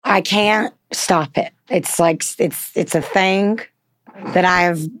I can't stop it. It's like, it's a thing that I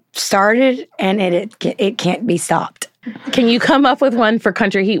have started, and it can't be stopped. Can you come up with one for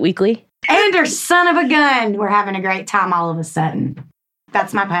Country Heat Weekly? Anders, son of a gun. We're having a great time all of a sudden.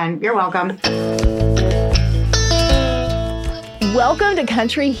 That's my pun. You're welcome. Welcome to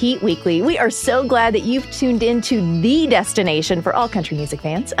Country Heat Weekly. We are so glad that you've tuned in to the destination for all country music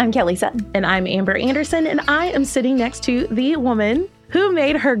fans. I'm Kelly Sutton. And I'm Amber Anderson, and I am sitting next to the woman who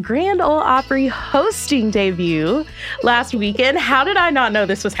made her Grand Ole Opry hosting debut last weekend. How did I not know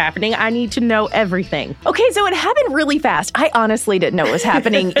this was happening? I need to know everything. Okay, so it happened really fast. I honestly didn't know it was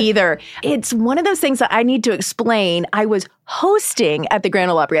happening either. It's one of those things that I need to explain. I was hosting at the Grand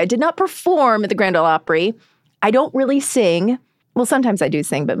Ole Opry. I did not perform at the Grand Ole Opry. I don't really sing. Well, sometimes I do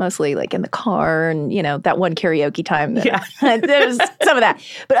sing, but mostly like in the car and, you know, that one karaoke time. There's some of that.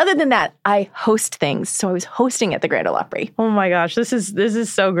 But other than that, I host things. So I was hosting at the Grand Ole Opry. Oh my gosh, this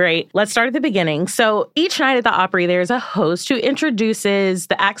is so great. Let's start at the beginning. So each night at the Opry, there's a host who introduces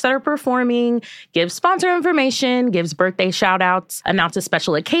the acts that are performing, gives sponsor information, gives birthday shout outs, announces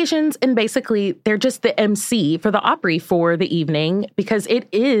special occasions, and basically they're just the MC for the Opry for the evening because it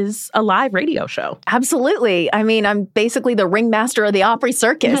is a live radio show. Absolutely. I mean, I'm basically the ringmaster of the Opry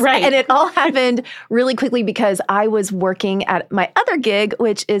circus. Right. And it all happened really quickly because I was working at my other gig,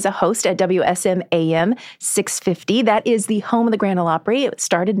 which is a host at WSM AM 650. That is the home of the Grand Ole Opry. It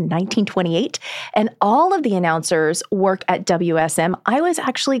started in 1928. And all of the announcers work at WSM. I was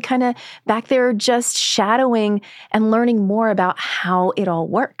actually kind of back there just shadowing and learning more about how it all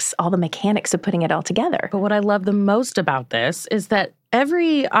works, all the mechanics of putting it all together. But what I love the most about this is that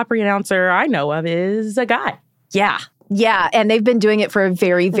every Opry announcer I know of is a guy. Yeah, and they've been doing it for a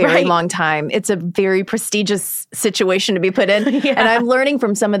very, very long time. It's a very prestigious situation to be put in. And I'm learning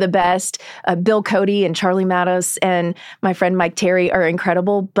from some of the best. Bill Cody and Charlie Matos and my friend Mike Terry are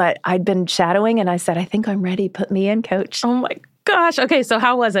incredible. But I'd been shadowing and I said, I think I'm ready. Put me in, coach. Oh my gosh. Okay, so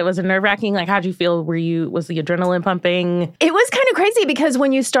how was it? Was it nerve-wracking? Like, how'd you feel? Was the adrenaline pumping? It was kind of crazy because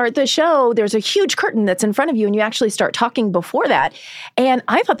when you start the show, there's a huge curtain that's in front of you and you actually start talking before that. And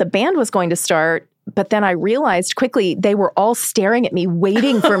I thought the band was going to start. But then I realized quickly they were all staring at me,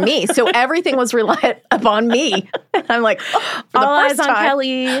 waiting for me. So everything was reliant upon me. And I'm like, all eyes on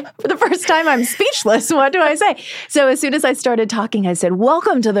Kelly. For the first time, I'm speechless. What do I say? So as soon as I started talking, I said,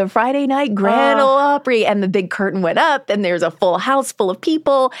 welcome to the Friday night Grand Ole Opry. And the big curtain went up and there's a full house full of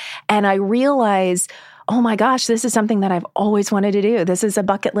people. And I realized, oh my gosh, this is something that I've always wanted to do. This is a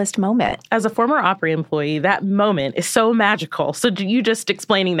bucket list moment. As a former Opry employee, that moment is so magical. So you just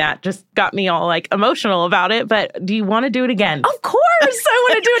explaining that just got me all like emotional about it. But do you want to do it again? Of course, I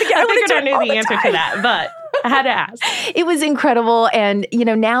want to do it again. I figured I knew the answer to that, but I had to ask. It was incredible. And, you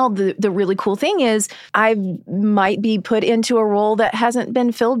know, now the really cool thing is I might be put into a role that hasn't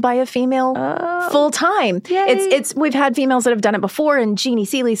been filled by a female full time. We've had females that have done it before, and Jeannie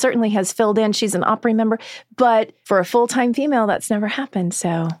Seeley certainly has filled in. She's an Opry member. But for a full-time female, that's never happened.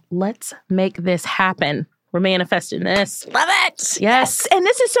 So let's make this happen. We're manifesting this. Love it. Yes. And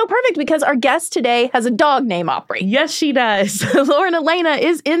this is so perfect because our guest today has a dog named Opry. Yes, she does. Lauren Elena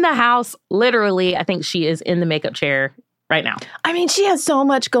is in the house. Literally, I think she is in the makeup chair right now. I mean, she has so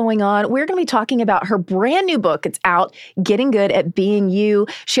much going on. We're going to be talking about her brand new book. It's out, Getting Good at Being You.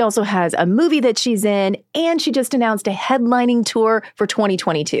 She also has a movie that she's in, and she just announced a headlining tour for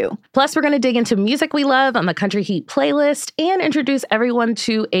 2022. Plus, we're going to dig into music we love on the Country Heat playlist and introduce everyone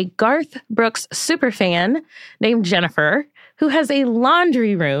to a Garth Brooks superfan named Jennifer, who has a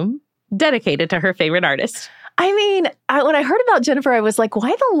laundry room dedicated to her favorite artist. I mean, when I heard about Jennifer, I was like, why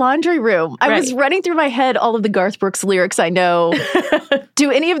the laundry room? I was running through my head all of the Garth Brooks lyrics I know. Do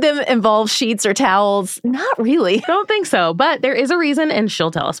any of them involve sheets or towels? Not really. Don't think so, but there is a reason, and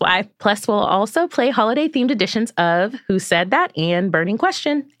she'll tell us why. Plus, we'll also play holiday-themed editions of Who Said That and Burning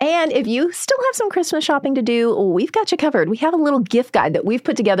Question. And if you still have some Christmas shopping to do, we've got you covered. We have a little gift guide that we've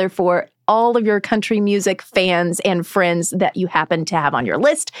put together for all of your country music fans and friends that you happen to have on your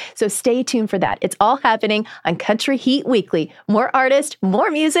list. So stay tuned for that. It's all happening on Country Heat Weekly. More artists, more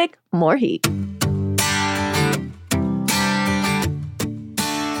music, more heat.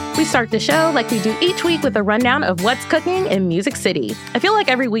 We start the show like we do each week with a rundown of what's cooking in Music City. I feel like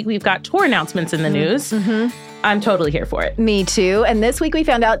every week we've got tour announcements in the news. I'm totally here for it. Me too. And this week we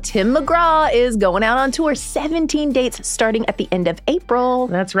found out Tim McGraw is going out on tour, 17 dates starting at the end of April.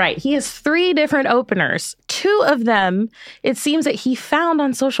 That's right. He has 3 different openers. 2 of them, it seems that he found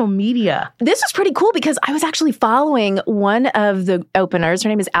on social media. This was pretty cool because I was actually following one of the openers. Her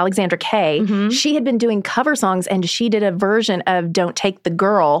name is Alexandra Kay. Mm-hmm. She had been doing cover songs and she did a version of Don't Take the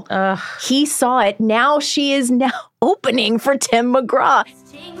Girl. He saw it. Now she is now opening for Tim McGraw.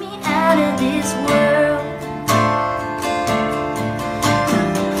 Take me out of this world.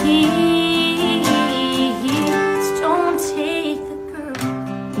 Please don't take the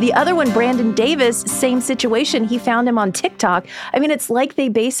girl. The other one, Brandon Davis, same situation. He found him on TikTok. I mean, it's like they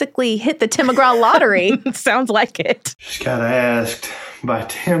basically hit the Tim McGraw lottery. Sounds like it. Just got asked by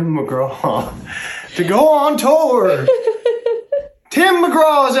Tim McGraw to go on tour. Tim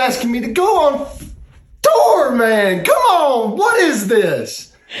McGraw is asking me to go on tour, man. Come on. What is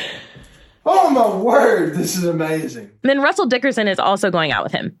this? Oh, my word. This is amazing. And then Russell Dickerson is also going out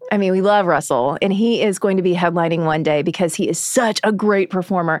with him. I mean, we love Russell, and he is going to be headlining one day because he is such a great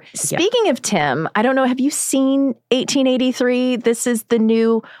performer. Speaking of Tim, I don't know, have you seen 1883? This is the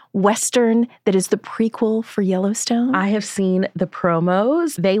new Western that is the prequel for Yellowstone. I have seen the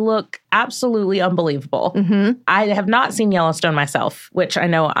promos. They look absolutely unbelievable. Mm-hmm. I have not seen Yellowstone myself, which I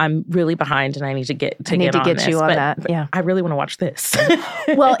know I'm really behind and I need to get on this, you on but that. Yeah. I really want to watch this.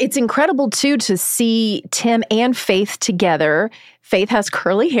 Well, it's incredible, too, to see Tim and Faith together. Faith has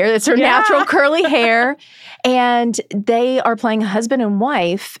curly hair. That's her natural curly hair. And they are playing husband and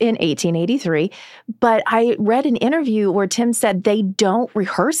wife in 1883. But I read an interview where Tim said they don't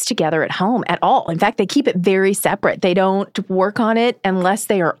rehearse together at home at all. In fact, they keep it very separate. They don't work on it unless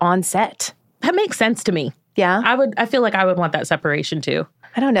they are on set. That makes sense to me. Yeah. I feel like I would want that separation too.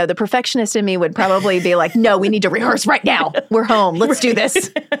 I don't know. The perfectionist in me would probably be like, no, we need to rehearse right now. We're home. Let's do this.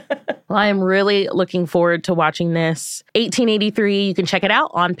 Well, I am really looking forward to watching this. 1883, you can check it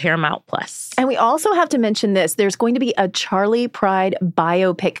out on Paramount Plus. And we also have to mention this. There's going to be a Charlie Pride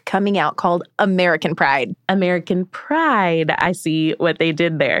biopic coming out called American Pride. American Pride. I see what they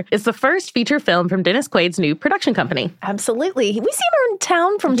did there. It's the first feature film from Dennis Quaid's new production company. Absolutely. We see him in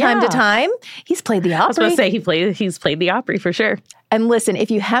town from time to time. He's played the Opry. I was going to say he's played the Opry for sure. And listen, if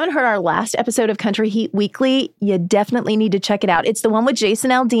you haven't heard our last episode of Country Heat Weekly, you definitely need to check it out. It's the one with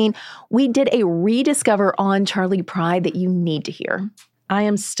Jason Aldean. We did a rediscover on Charlie Pride that you need to hear. I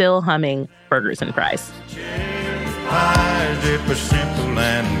am still humming Burgers and Fries. Pies, it was simple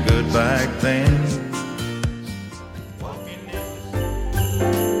and good back then.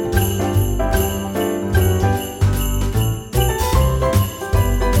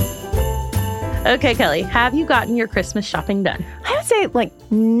 Okay, Kelly, have you gotten your Christmas shopping done? I would say like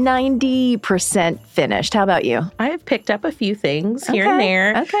 90% finished. How about you? I have picked up a few things here and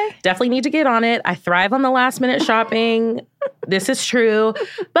there. Okay. Definitely need to get on it. I thrive on the last minute shopping. This is true.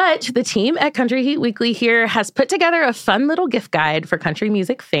 But the team at Country Heat Weekly here has put together a fun little gift guide for country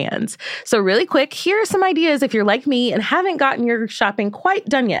music fans. So really quick, here are some ideas if you're like me and haven't gotten your shopping quite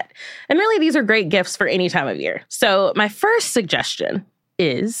done yet. And really, these are great gifts for any time of year. So my first suggestion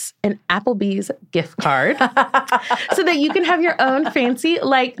is an Applebee's gift card so that you can have your own fancy,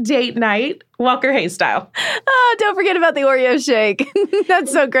 like, date night, Walker Hayes style. Oh, don't forget about the Oreo shake.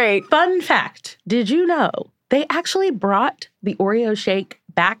 That's so great. Fun fact, did you know they actually brought the Oreo shake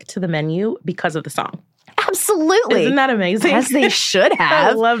back to the menu because of the song? Absolutely. Isn't that amazing? As they should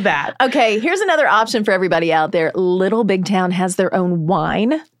have. I love that. Okay, here's another option for everybody out there. Little Big Town has their own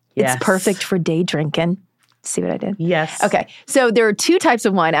wine. Yes. It's perfect for day drinking. See what I did? Yes. Okay. So there are 2 types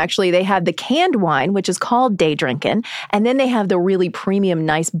of wine, actually. They have the canned wine, which is called day drinking. And then they have the really premium,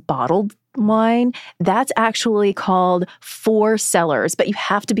 nice bottled wine. That's actually called Four Cellars, but you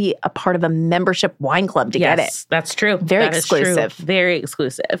have to be a part of a membership wine club to get it. Yes, that's true. Very That is true. exclusive. Very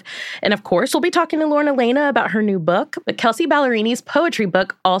exclusive. And of course, we'll be talking to Lorna Lena about her new book, but Kelsey Ballerini's poetry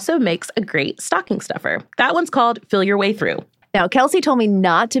book also makes a great stocking stuffer. That one's called Feel Your Way Through. Now, Kelsey told me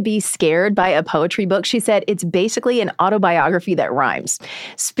not to be scared by a poetry book. She said it's basically an autobiography that rhymes.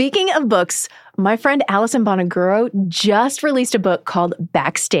 Speaking of books, my friend Allison Bonaguro just released a book called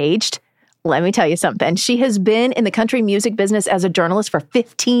Backstaged. Let me tell you something. She has been in the country music business as a journalist for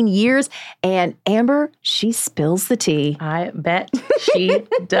 15 years. And Amber, she spills the tea. I bet she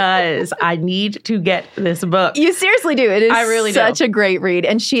does. I need to get this book. You seriously do. It is I really such a great read.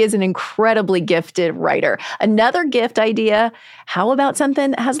 And she is an incredibly gifted writer. Another gift idea, how about something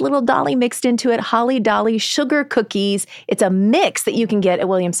that has a little Dolly mixed into it? Holly Dolly sugar cookies. It's a mix that you can get at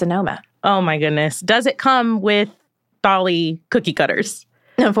Williams-Sonoma. Oh my goodness. Does it come with Dolly cookie cutters?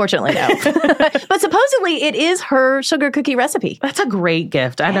 Unfortunately, no. But supposedly it is her sugar cookie recipe. That's a great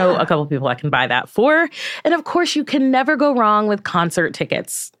gift. I know a couple people I can buy that for. And of course, you can never go wrong with concert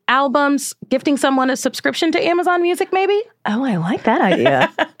tickets, albums, gifting someone a subscription to Amazon Music, maybe. Oh, I like that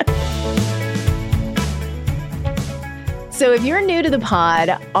idea. So if you're new to the pod,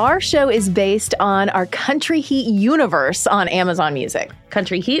 our show is based on our Country Heat universe on Amazon Music.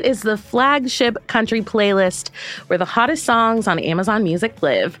 Country Heat is the flagship country playlist where the hottest songs on Amazon Music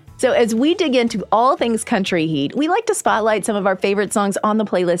live. So as we dig into all things Country Heat, we like to spotlight some of our favorite songs on the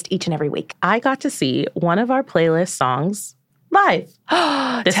playlist each and every week. I got to see one of our playlist songs live.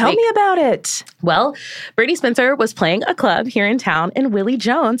 Tell me about it. Well, Brittany Spencer was playing a club here in town, and Willie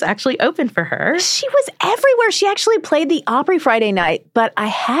Jones actually opened for her. She was everywhere. She actually played the Opry Friday night, but I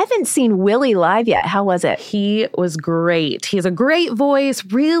haven't seen Willie live yet. How was it? He was great. He has a great voice,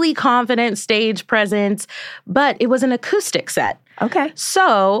 really confident stage presence, but it was an acoustic set. Okay.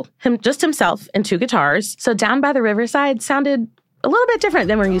 So just himself and two guitars. So Down by the Riverside sounded a little bit different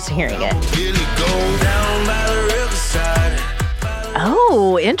than we're used to hearing it.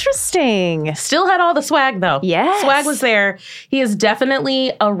 Oh, interesting. Still had all the swag, though. Yes. Swag was there. He is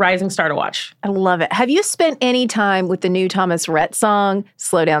definitely a rising star to watch. I love it. Have you spent any time with the new Thomas Rhett song,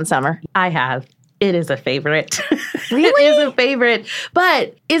 Slow Down Summer? I have. It is a favorite. Really? It is a favorite.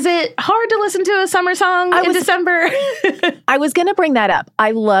 But is it hard to listen to a summer song in December? I was going to bring that up. I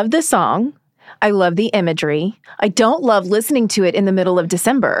love the song. I love the imagery. I don't love listening to it in the middle of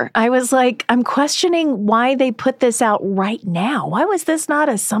December. I was like, I'm questioning why they put this out right now. Why was this not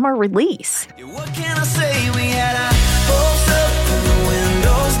a summer release? What can I say? We had our hopes up and the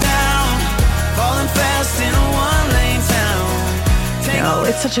windows down, falling fast in a one-lane town. No,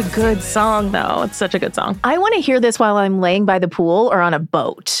 it's such a good song, though. It's such a good song. I want to hear this while I'm laying by the pool or on a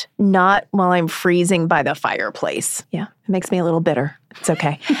boat, not while I'm freezing by the fireplace. Yeah, it makes me a little bitter. It's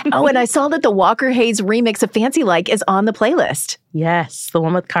okay. Oh, and I saw that the Walker Hayes remix of Fancy Like is on the playlist. Yes, the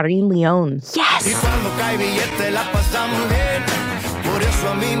one with Karin Leon. Yes!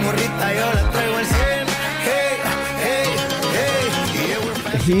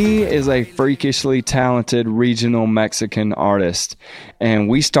 He is a freakishly talented regional Mexican artist. And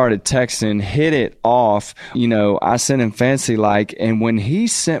we started texting, hit it off. You know, I sent him Fancy Like, and when he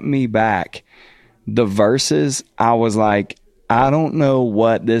sent me back the verses, I was like, I don't know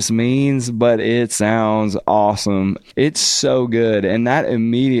what this means, but it sounds awesome. It's so good. And that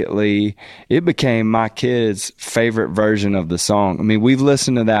immediately, it became my kids' favorite version of the song. I mean, we've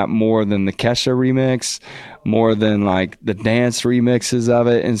listened to that more than the Kesha remix, more than like the dance remixes of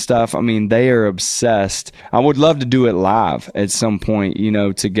it and stuff. I mean, they are obsessed. I would love to do it live at some point, you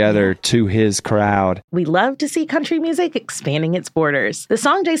know, together to his crowd. We love to see country music expanding its borders. The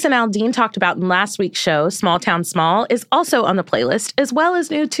song Jason Aldean talked about in last week's show, Small Town Small, is also on the playlist, as well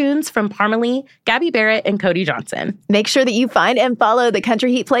as new tunes from Parmalee, Gabby Barrett, and Cody Johnson. Make sure that you find and follow the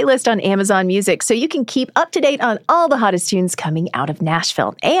Country Heat playlist on Amazon Music so you can keep up to date on all the hottest tunes coming out of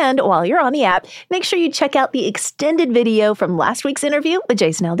Nashville. And while you're on the app, make sure you check out the extended video from last week's interview with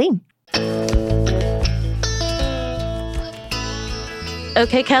Jason Aldean.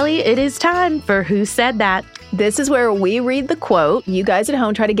 Okay, Kelly, it is time for Who Said That? This is where we read the quote. You guys at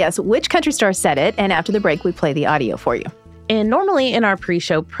home try to guess which country star said it, and after the break, we play the audio for you. And normally in our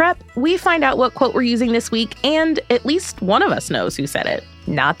pre-show prep, we find out what quote we're using this week, and at least one of us knows who said it.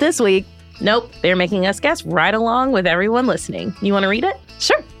 Not this week. Nope, they're making us guess right along with everyone listening. You want to read it?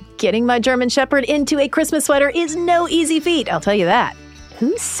 Sure. Getting my German Shepherd into a Christmas sweater is no easy feat, I'll tell you that.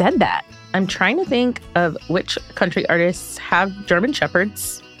 Who said that? I'm trying to think of which country artists have German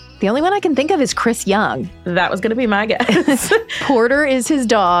Shepherds. The only one I can think of is Chris Young. That was going to be my guess. Porter is his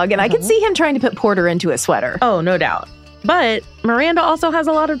dog, and I can see him trying to put Porter into a sweater. Oh, no doubt. But Miranda also has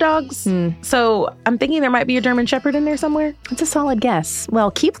a lot of dogs. So I'm thinking there might be a German Shepherd in there somewhere. It's a solid guess. Well,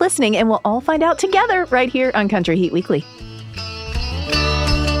 keep listening, and we'll all find out together right here on Country Heat Weekly.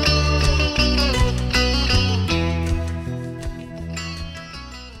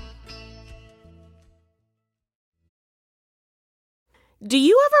 Do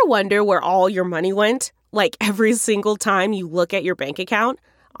you ever wonder where all your money went? Like every single time you look at your bank account?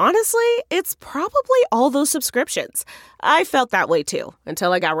 Honestly, it's probably all those subscriptions. I felt that way too,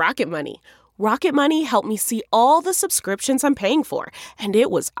 until I got Rocket Money. Rocket Money helped me see all the subscriptions I'm paying for, and it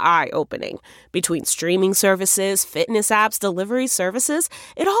was eye-opening. Between streaming services, fitness apps, delivery services,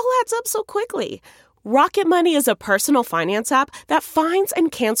 it all adds up so quickly. Rocket Money is a personal finance app that finds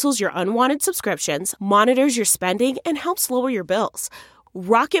and cancels your unwanted subscriptions, monitors your spending, and helps lower your bills.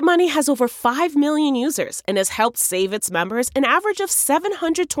 Rocket Money has over 5 million users and has helped save its members an average of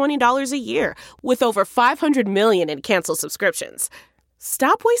 $720 a year, with over $500 million in canceled subscriptions.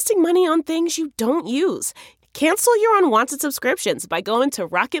 Stop wasting money on things you don't use. Cancel your unwanted subscriptions by going to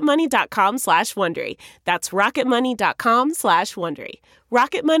rocketmoney.com/Wondery. That's rocketmoney.com/Wondery.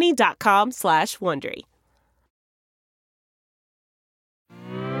 rocketmoney.com/Wondery.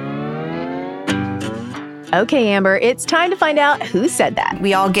 Okay, Amber, it's time to find out who said that.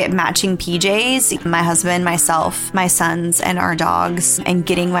 We all get matching PJs, my husband, myself, my sons, and our dogs. And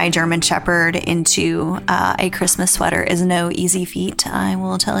getting my German Shepherd into a Christmas sweater is no easy feat, I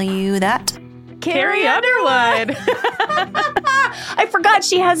will tell you that. Carrie Underwood. I forgot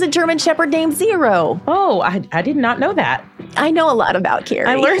she has a German Shepherd named Zero. Oh, I did not know that. I know a lot about Carrie.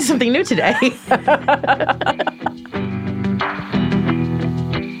 I learned something new today.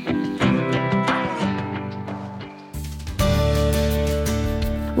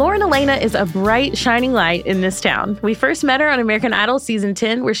 Lauren Elena is a bright, shining light in this town. We first met her on American Idol Season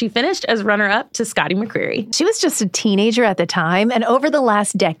 10, where she finished as runner-up to Scotty McCreery. She was just a teenager at the time, and over the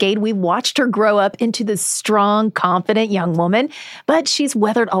last decade, we watched her grow up into this strong, confident young woman, but she's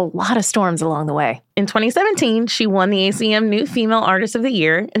weathered a lot of storms along the way. In 2017, she won the ACM New Female Artist of the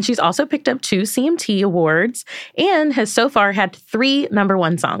Year, and she's also picked up 2 CMT awards and has so far had 3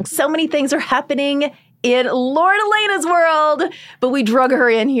 #1 songs. So many things are happening in Lauren Elena's world, but we drug her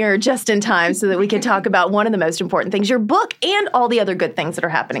in here just in time so that we could talk about one of the most important things, your book, and all the other good things that are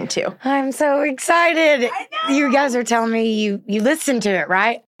happening too. I'm so excited. You guys are telling me you listened to it,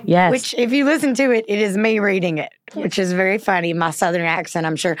 right? Yes. Which, if you listen to it, it is me reading it, which is very funny. My Southern accent,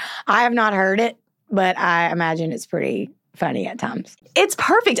 I'm sure. I have not heard it, but I imagine it's pretty funny at times. It's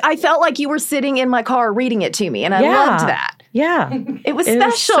perfect. I felt like you were sitting in my car reading it to me, and I loved that. Yeah. It was It special.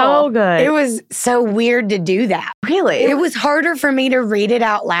 was so good. It was so weird to do that. Really? It was harder for me to read it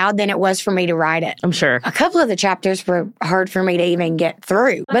out loud than it was for me to write it. I'm sure. A couple of the chapters were hard for me to even get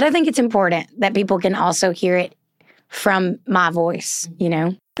through. But I think it's important that people can also hear it from my voice, you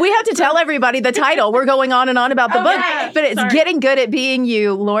know? We have to tell everybody the title. We're going on and on about the book, but it's Getting Good at Being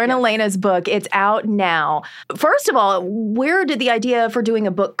You, Lauren Elena's book. It's out now. First of all, where did the idea for doing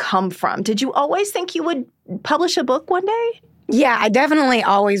a book come from? Did you always think you would publish a book one day? Yeah, I definitely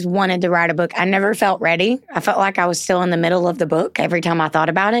always wanted to write a book. I never felt ready. I felt like I was still in the middle of the book every time I thought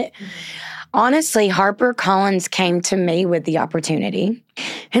about it. Honestly, HarperCollins came to me with the opportunity.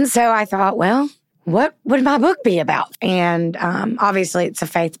 And so I thought, well, what would my book be about? And obviously, it's a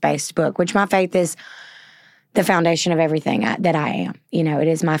faith-based book, which my faith is the foundation of everything that I am. You know, it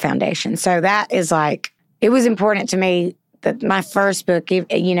is my foundation. So that is like, it was important to me that my first book,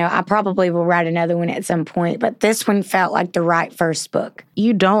 you know, I probably will write another one at some point, but this one felt like the right first book.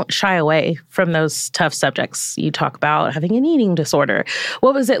 You don't shy away from those tough subjects. You talk about having an eating disorder.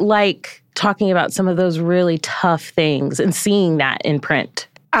 What was it like talking about some of those really tough things and seeing that in print?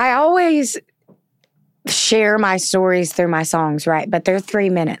 I always share my stories through my songs, right? But they're 3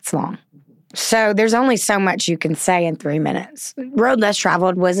 minutes long. So there's only so much you can say in 3 minutes. Road Less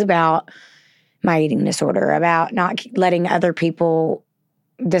Traveled was about my eating disorder, about not letting other people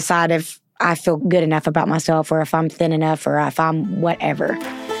decide if I feel good enough about myself or if I'm thin enough or if I'm whatever.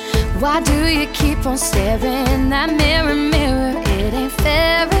 Why do you keep on staring in that mirror, mirror? It ain't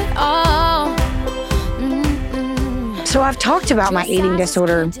fair at all. So I've talked about my eating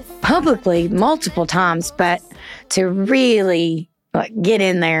disorder publicly multiple times, but to really get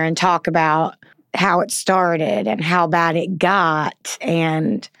in there and talk about how it started and how bad it got,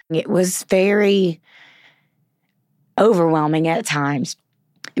 and it was very overwhelming at times.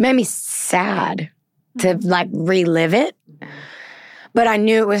 It made me sad to relive it, but I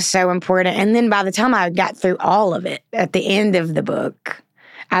knew it was so important. And then by the time I got through all of it at the end of the book,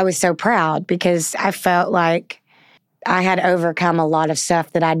 I was so proud because I felt like I had overcome a lot of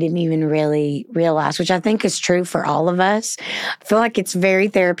stuff that I didn't even really realize, which I think is true for all of us. I feel like it's very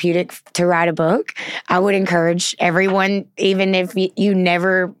therapeutic to write a book. I would encourage everyone, even if you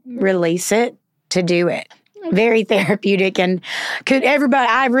never release it, to do it. Very therapeutic. And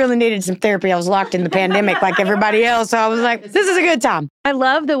I really needed some therapy. I was locked in the pandemic like everybody else. So I was like, this is a good time. I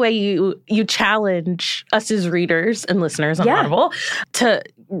love the way you challenge us as readers and listeners on Audible to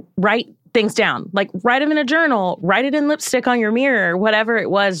write things down. Like, write them in a journal, write it in lipstick on your mirror, whatever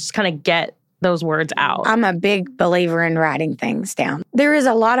it was, just kind of get those words out. I'm a big believer in writing things down. There is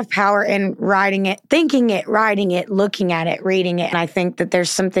a lot of power in writing it, thinking it, writing it, looking at it, reading it. And I think that there's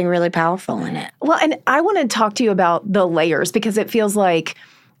something really powerful in it. Well, and I want to talk to you about the layers, because it feels like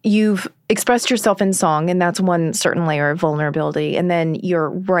you've expressed yourself in song, and that's one certain layer of vulnerability. And then you're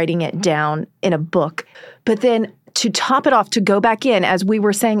writing it down in a book. But then to top it off, to go back in, as we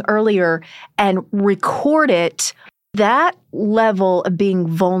were saying earlier, and record it, that level of being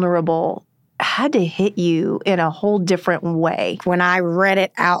vulnerable, had to hit you in a whole different way. When I read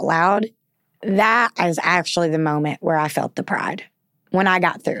it out loud, that is actually the moment where I felt the pride when I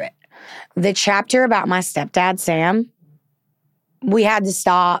got through it. The chapter about my stepdad, Sam, we had to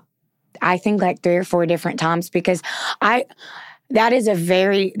stop, I think, like 3 or 4 different times because that is a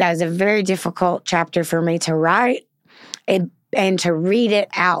very difficult chapter for me to write. And to read it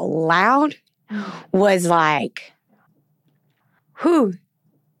out loud was like, whew.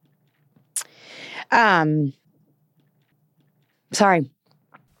 Sorry.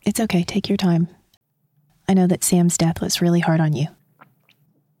 It's okay. Take your time. I know that Sam's death was really hard on you.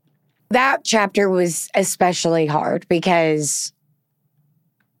 That chapter was especially hard because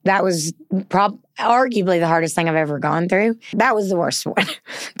that was arguably the hardest thing I've ever gone through. That was the worst one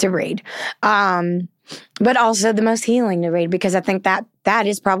to read. But also the most healing to read because I think that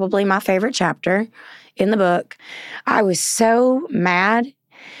is probably my favorite chapter in the book. I was so mad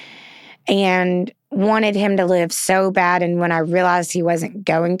and wanted him to live so bad. And when I realized he wasn't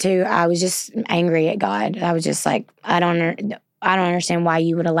going to, I was just angry at God. I was just like, I don't understand why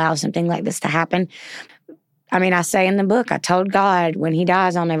you would allow something like this to happen. I mean, I say in the book, I told God, when he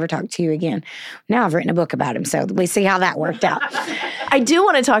dies, I'll never talk to you again. Now I've written a book about him, so we see how that worked out. I do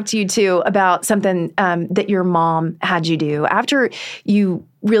want to talk to you, too, about something that your mom had you do. After you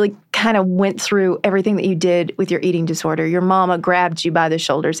really kind of went through everything that you did with your eating disorder, your mama grabbed you by the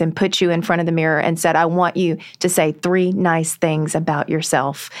shoulders and put you in front of the mirror and said, I want you to say 3 nice things about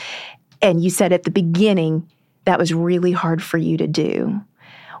yourself. And you said at the beginning that was really hard for you to do.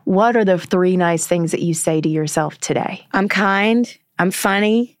 What are the 3 nice things that you say to yourself today? I'm kind, I'm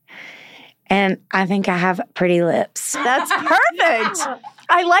funny, and I think I have pretty lips. That's perfect.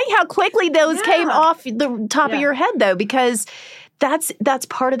 I like how quickly those came off the top of your head, though, because that's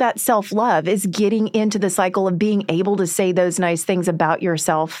part of that self-love is getting into the cycle of being able to say those nice things about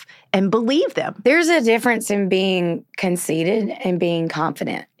yourself and believe them. There's a difference in being conceited and being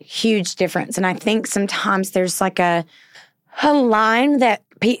confident. Huge difference. And I think sometimes there's like a line that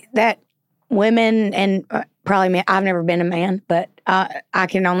women and probably me, I've never been a man, but I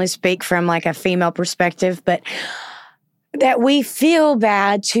can only speak from like a female perspective, but that we feel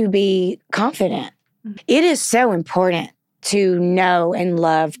bad to be confident. It is so important to know and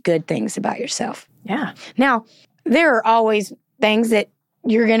love good things about yourself. Yeah. Now, there are always things that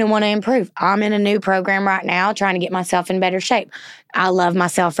you're going to want to improve. I'm in a new program right now trying to get myself in better shape. I love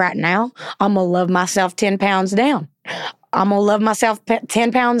myself right now. I'm going to love myself 10 pounds down. I'm going to love myself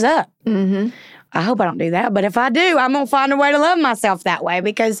 10 pounds up. Mm-hmm. I hope I don't do that. But if I do, I'm going to find a way to love myself that way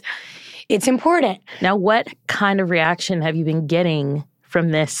because it's important. Now, what kind of reaction have you been getting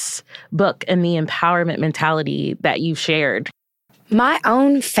from this book and the empowerment mentality that you shared? My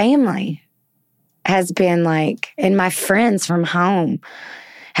own family has been like, and my friends from home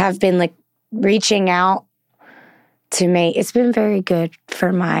have been like reaching out to me. It's been very good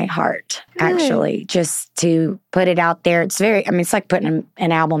for my heart, actually, just to put it out there. It's it's like putting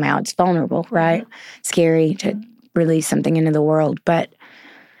an album out. It's vulnerable, right? Scary to release something into the world, but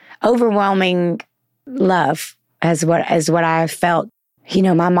overwhelming love is what I've felt. You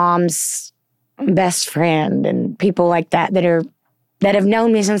know, my mom's best friend and people like that have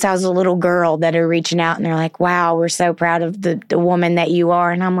known me since I was a little girl that are reaching out and they're like, wow, we're so proud of the woman that you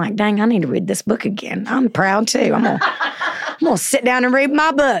are. And I'm like, dang, I need to read this book again. I'm proud too. I'm gonna sit down and read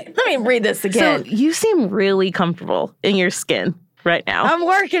my book. Let me read this again. So you seem really comfortable in your skin right now. I'm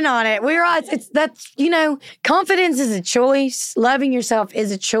working on it. Confidence is a choice. Loving yourself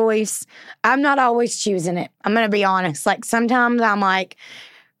is a choice. I'm not always choosing it. I'm going to be honest. Like sometimes I'm like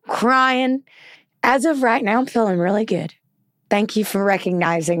crying. As of right now, I'm feeling really good. Thank you for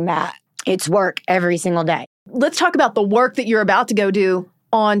recognizing that. It's work every single day. Let's talk about the work that you're about to go do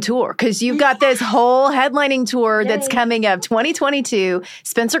on tour, because you've got this whole headlining tour that's coming up, 2022.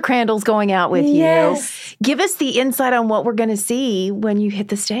 Spencer Crandall's going out with you. Give us the insight on what we're going to see when you hit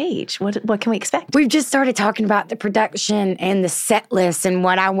the stage. What can we expect? We've just started talking about the production and the set list and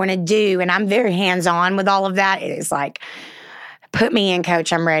what I want to do, and I'm very hands-on with all of that. It is like, put me in,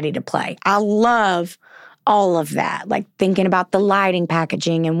 coach. I'm ready to play. I love all of that, like thinking about the lighting,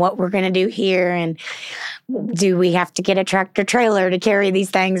 packaging, and what we're going to do here, and do we have to get a tractor trailer to carry these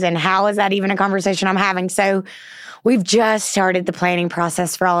things, and how is that even a conversation I'm having? So we've just started the planning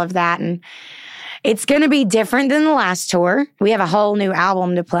process for all of that, and it's going to be different than the last tour. We have a whole new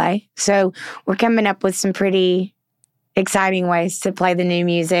album to play, so we're coming up with some pretty exciting ways to play the new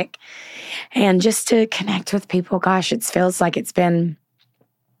music and just to connect with people. Gosh, it feels like it's been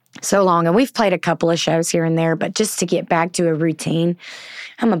so long. And we've played a couple of shows here and there, but just to get back to a routine.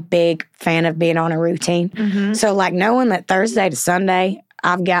 I'm a big fan of being on a routine. Mm-hmm. So like knowing that Thursday to Sunday,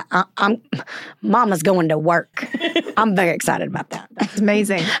 Mama's going to work. I'm very excited about that. That's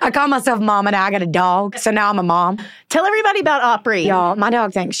amazing. I call myself Mama now. I got a dog, so now I'm a mom. Tell everybody about Opry. Y'all, my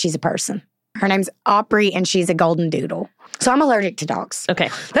dog thinks she's a person. Her name's Opry, and she's a golden doodle. So I'm allergic to dogs. Okay.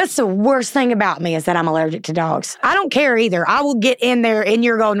 That's the worst thing about me is that I'm allergic to dogs. I don't care either. I will get in there in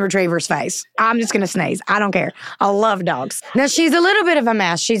your golden retriever's face. I'm just going to sneeze. I don't care. I love dogs. Now, she's a little bit of a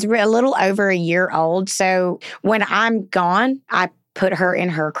mess. She's a little over a year old. So when I'm gone, I put her in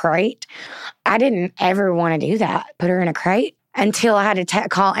her crate. I didn't ever want to do that, put her in a crate, until I had to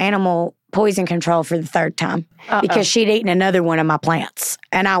call animal poison control for the third time because she'd eaten another one of my plants.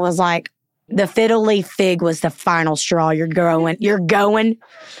 And I was like, the fiddle leaf fig was the final straw. You're going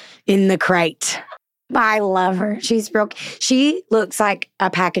in the crate. I love her. She looks like a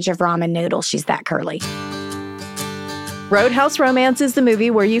package of ramen noodles. She's that curly. Roadhouse Romance is the movie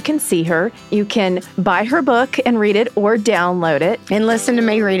where you can see her. You can buy her book and read it or download it. And listen to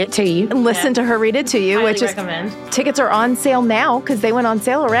me read it to you. And listen to her read it to you, Highly which recommend. is tickets are on sale now because they went on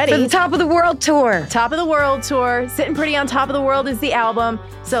sale already. For the Top of the World tour. Top of the World tour. Sitting Pretty on Top of the World is the album.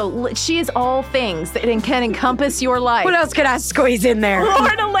 So she is all things that can encompass your life. What else could I squeeze in there?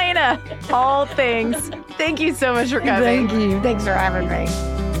 Lauren Elena, all things. Thank you so much for coming. Thank you. Thanks for having me.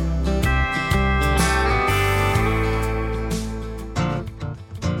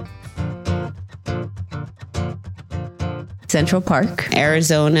 Central Park,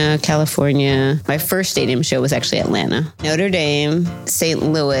 Arizona, California. My first stadium show was actually Atlanta. Notre Dame, St.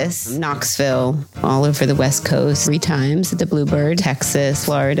 Louis, Knoxville, all over the West Coast. 3 times at the Bluebird, Texas,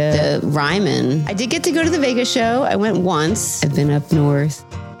 Florida, the Ryman. I did get to go to the Vegas show. I went once. I've been up north.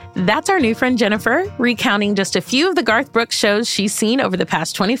 That's our new friend Jennifer, recounting just a few of the Garth Brooks shows she's seen over the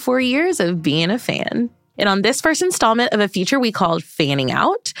past 24 years of being a fan. And on this first installment of a feature we called Fanning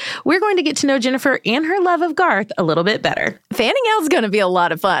Out, we're going to get to know Jennifer and her love of Garth a little bit better. Fanning Out's going to be a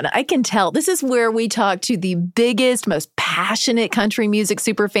lot of fun. I can tell. This is where we talk to the biggest, most passionate country music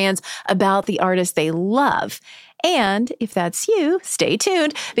superfans about the artists they love. And if that's you, stay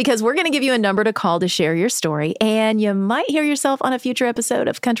tuned because we're going to give you a number to call to share your story, and you might hear yourself on a future episode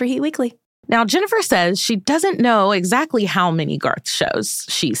of Country Heat Weekly. Now, Jennifer says she doesn't know exactly how many Garth shows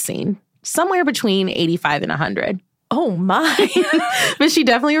she's seen. Somewhere between 85 and 100. Oh, my. But she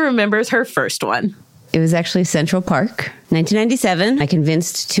definitely remembers her first one. It was actually Central Park, 1997. I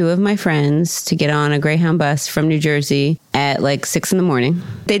convinced 2 of my friends to get on a Greyhound bus from New Jersey at like 6 in the morning.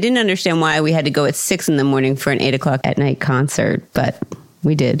 They didn't understand why we had to go at 6 in the morning for an 8 o'clock at night concert, but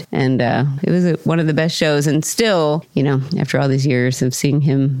we did. And it was one of the best shows. And still, after all these years of seeing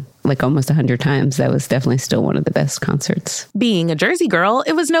him like almost 100 times, that was definitely still one of the best concerts. Being a Jersey girl,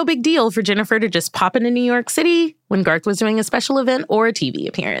 it was no big deal for Jennifer to just pop into New York City when Garth was doing a special event or a TV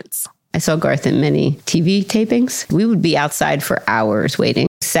appearance. I saw Garth in many TV tapings. We would be outside for hours waiting.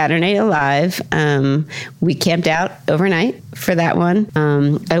 Saturday Night Live, we camped out overnight for that one.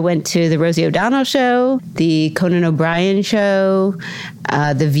 I went to the Rosie O'Donnell show, the Conan O'Brien show,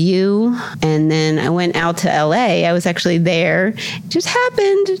 The View, and then I went out to LA. I was actually there. It just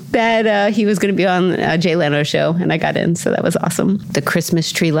happened that he was going to be on Jay Leno show, and I got in, so that was awesome. The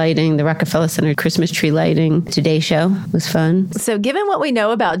Christmas tree lighting, the Rockefeller Center Christmas tree lighting, Today Show was fun. So given what we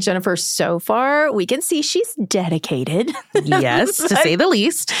know about Jennifer so far, we can see she's dedicated. Yes, to say the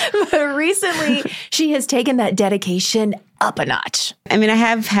least. But recently, she has taken that dedication up a notch. I mean, I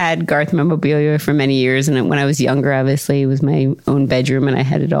have had Garth memorabilia for many years. And when I was younger, obviously, it was my own bedroom and I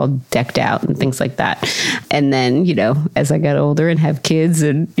had it all decked out and things like that. And then, as I got older and have kids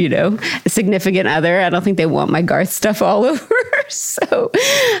and, a significant other, I don't think they want my Garth stuff all over. So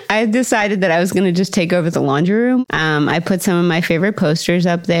I decided that I was going to just take over the laundry room. I put some of my favorite posters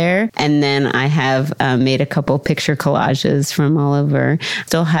up there. And then I have made a couple picture collages from all over.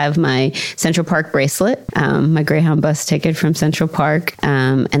 Still have my Central Park bracelet, my Greyhound bus ticket from Central Park.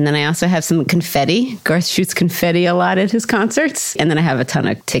 And then I also have some confetti. Garth shoots confetti a lot at his concerts. And then I have a ton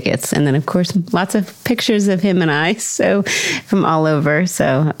of tickets. And then, of course, lots of pictures of him and I, so from all over.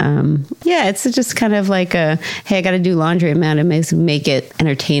 So, it's just kind of like hey, I got to do laundry. I'm out of make it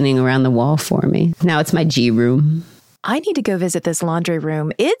entertaining around the wall for me. Now it's my G room. I need to go visit this laundry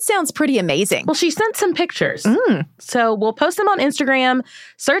room. It sounds pretty amazing. Well, she sent some pictures. So we'll post them on Instagram.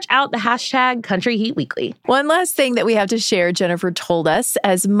 Search out the hashtag Country Heat Weekly. One last thing that we have to share, Jennifer told us,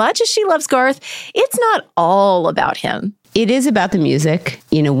 as much as she loves Garth, it's not all about him. It is about the music,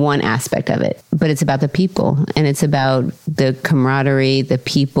 one aspect of it, but it's about the people and it's about the camaraderie, the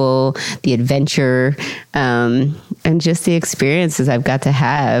people, the adventure, and just the experiences I've got to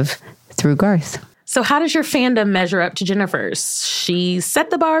have through Garth. So how does your fandom measure up to Jennifer's? She set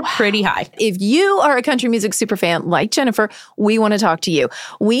the bar pretty high. If you are a country music superfan like Jennifer, we want to talk to you.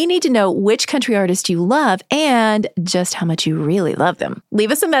 We need to know which country artist you love and just how much you really love them.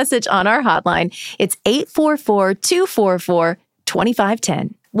 Leave us a message on our hotline. It's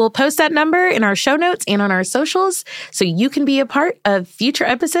 844-244-2510. We'll post that number in our show notes and on our socials so you can be a part of future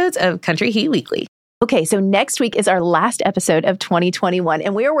episodes of Country Heat Weekly. Okay, so next week is our last episode of 2021,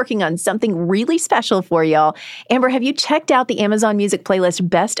 and we are working on something really special for y'all. Amber, have you checked out the Amazon Music playlist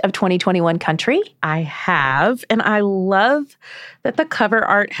Best of 2021 Country? I have, and I love that the cover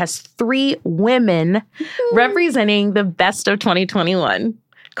art has 3 women representing the best of 2021.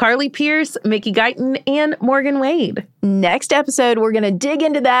 Carly Pearce, Mickey Guyton, and Morgan Wade. Next episode, we're going to dig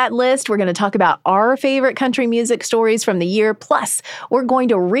into that list. We're going to talk about our favorite country music stories from the year. Plus, we're going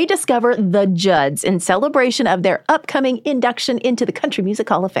to rediscover the Judds in celebration of their upcoming induction into the Country Music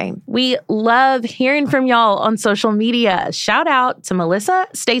Hall of Fame. We love hearing from y'all on social media. Shout out to Melissa,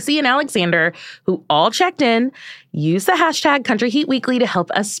 Stacy, and Alexander, who all checked in. Use the hashtag Country Heat Weekly to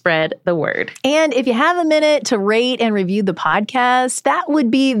help us spread the word. And if you have a minute to rate and review the podcast, that would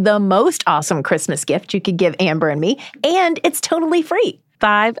be the most awesome Christmas gift you could give Amber and me. And it's totally free.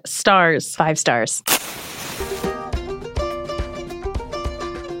 5 stars. 5 stars.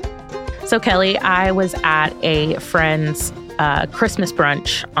 So, Kelly, I was at a friend's Christmas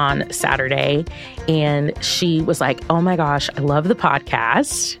brunch on Saturday, and she was like, oh my gosh, I love the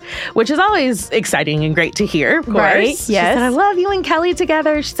podcast, which is always exciting and great to hear, of course. Right, yes. She said, I love you and Kelly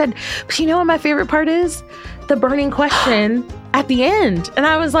together. She said, but you know what my favorite part is? The burning question at the end. And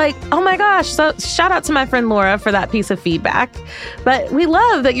I was like, oh my gosh. So shout out to my friend Laura for that piece of feedback. But we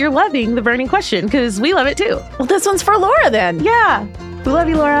love that you're loving the burning question because we love it too. Well, this one's for Laura then. Yeah. We love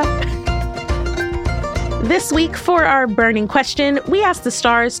you, Laura. This week, for our burning question, we asked the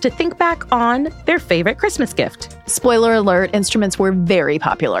stars to think back on their favorite Christmas gift. Spoiler alert, instruments were very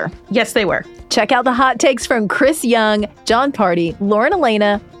popular. Yes, they were. Check out the hot takes from Chris Young, John Party, Lauren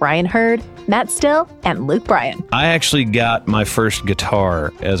Elena, Ryan Hurd, Matt Still, and Luke Bryan. I actually got my first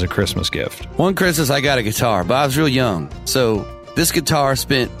guitar as a Christmas gift. One Christmas, I got a guitar, but I was real young. So this guitar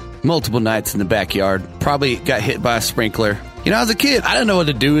spent multiple nights in the backyard, probably got hit by a sprinkler. You know, as a kid, I didn't know what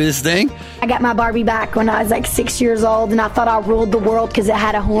to do with this thing. I got my Barbie back when I was like 6 years old, and I thought I ruled the world because it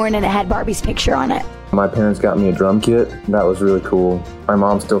had a horn and it had Barbie's picture on it. My parents got me a drum kit. That was really cool. My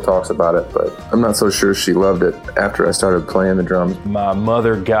mom still talks about it, but I'm not so sure she loved it after I started playing the drums. My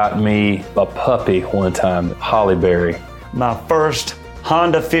mother got me a puppy one time, Holly Berry. My first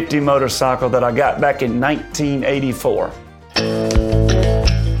Honda 50 motorcycle that I got back in 1984.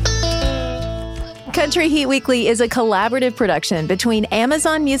 Country Heat Weekly is a collaborative production between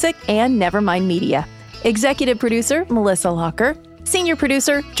Amazon Music and Nevermind Media. Executive producer, Melissa Locker. Senior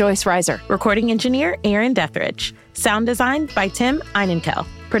producer, Joyce Reiser. Recording engineer, Aaron Dethridge. Sound design by Tim Einenkel.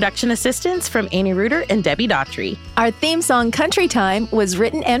 Production assistance from Annie Reuter and Debbie Daughtry. Our theme song, Country Time, was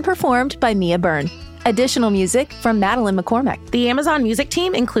written and performed by Mia Byrne. Additional music from Madeline McCormack. The Amazon Music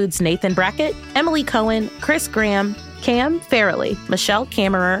team includes Nathan Brackett, Emily Cohen, Chris Graham, Cam Farrelly, Michelle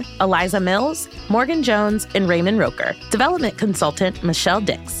Kammerer, Eliza Mills, Morgan Jones, and Raymond Roker. Development consultant, Michelle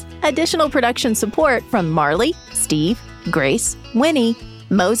Dix. Additional production support from Marley, Steve, Grace, Winnie,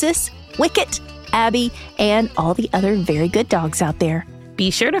 Moses, Wicket, Abby, and all the other very good dogs out there.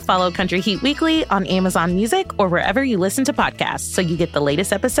 Be sure to follow Country Heat Weekly on Amazon Music or wherever you listen to podcasts so you get the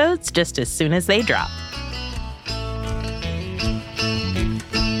latest episodes just as soon as they drop.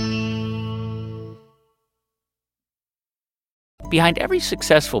 Behind every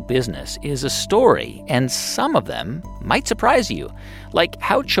successful business is a story, and some of them might surprise you. Like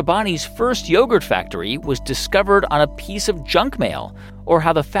how Chobani's first yogurt factory was discovered on a piece of junk mail, or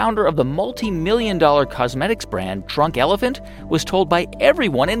how the founder of the multi-million-dollar cosmetics brand Drunk Elephant was told by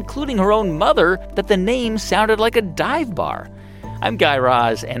everyone, including her own mother, that the name sounded like a dive bar. I'm Guy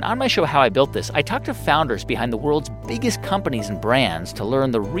Raz, and on my show How I Built This, I talk to founders behind the world's biggest companies and brands to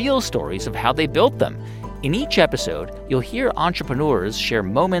learn the real stories of how they built them. In each episode, you'll hear entrepreneurs share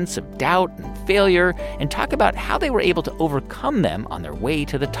moments of doubt and failure and talk about how they were able to overcome them on their way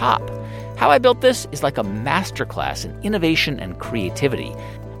to the top. How I Built This is like a masterclass in innovation and creativity,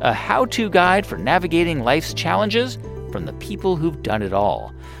 a how-to guide for navigating life's challenges from the people who've done it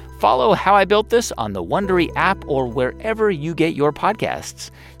all. Follow How I Built This on the Wondery app or wherever you get your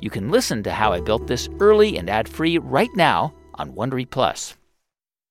podcasts. You can listen to How I Built This early and ad-free right now on Wondery Plus.